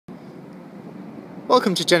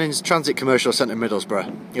Welcome to Jennings Transit Commercial Centre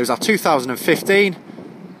Middlesbrough. It was our 2015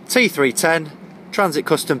 T310 Transit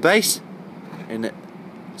Custom Base in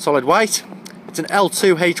solid white. It's an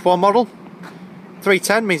L2 H1 model.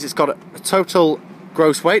 310 means it's got a total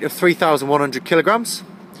gross weight of 3,100 kilograms.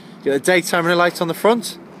 You get the daytime running lights on the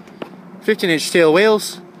front, 15-inch steel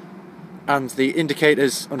wheels, and the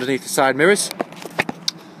indicators underneath the side mirrors.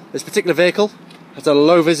 This particular vehicle has a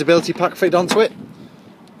low visibility pack fitted onto it,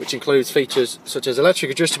 which includes features such as electric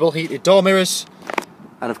adjustable heated door mirrors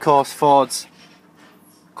and of course Ford's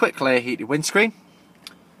quick clear heated windscreen.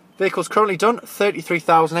 Vehicle's currently done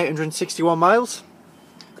 33,861 miles.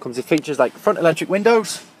 Comes with features like front electric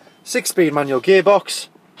windows, 6-speed manual gearbox,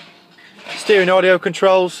 steering audio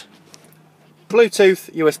controls,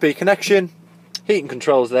 Bluetooth USB connection, heating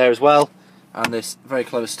controls there as well, and this very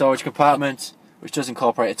clever storage compartment which does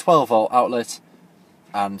incorporate a 12-volt outlet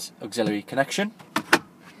and auxiliary connection.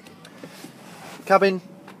 Cabin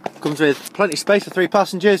comes with plenty of space for 3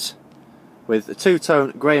 passengers, with a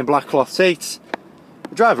 2-tone grey and black cloth seats,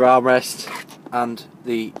 the driver armrest and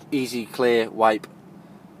the easy clear wipe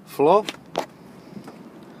floor.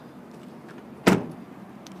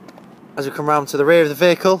 As we come round to the rear of the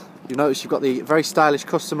vehicle, you'll notice you've got the very stylish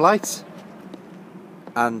custom lights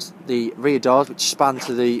and the rear doors which span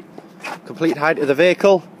to the complete height of the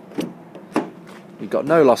vehicle. You've got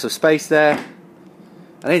no loss of space there,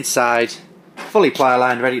 and inside fully ply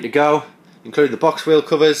lined, ready to go, including the box wheel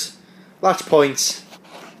covers, latch points,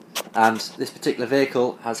 and this particular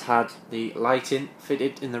vehicle has had the lighting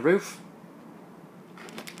fitted in the roof.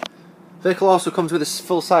 The vehicle also comes with a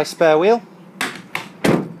full-size spare wheel.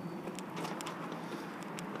 And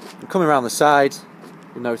coming around the side,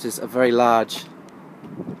 you'll notice a very large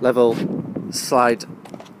level slide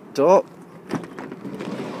door,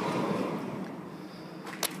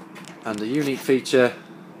 and a unique feature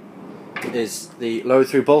is the load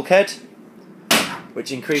through bulkhead,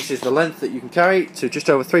 which increases the length that you can carry to just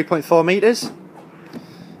over 3.4 metres.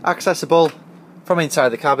 Accessible from inside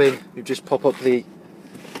the cabin. You just pop up the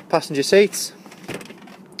passenger seats,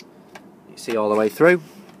 you see all the way through.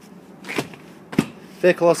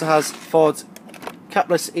 Vehicle also has Ford's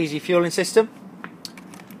capless easy fueling system.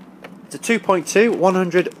 It's a 2.2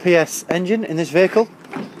 100 PS engine in this vehicle.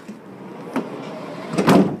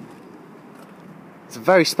 It's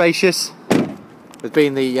very spacious. With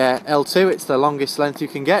being the L2, it's the longest length you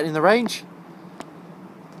can get in the range.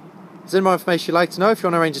 If there's any more information you'd like to know, if you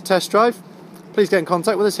want to arrange a test drive, please get in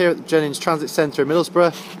contact with us here at the Jennings Transit Centre in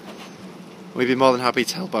Middlesbrough. We'd be more than happy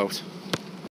to help out.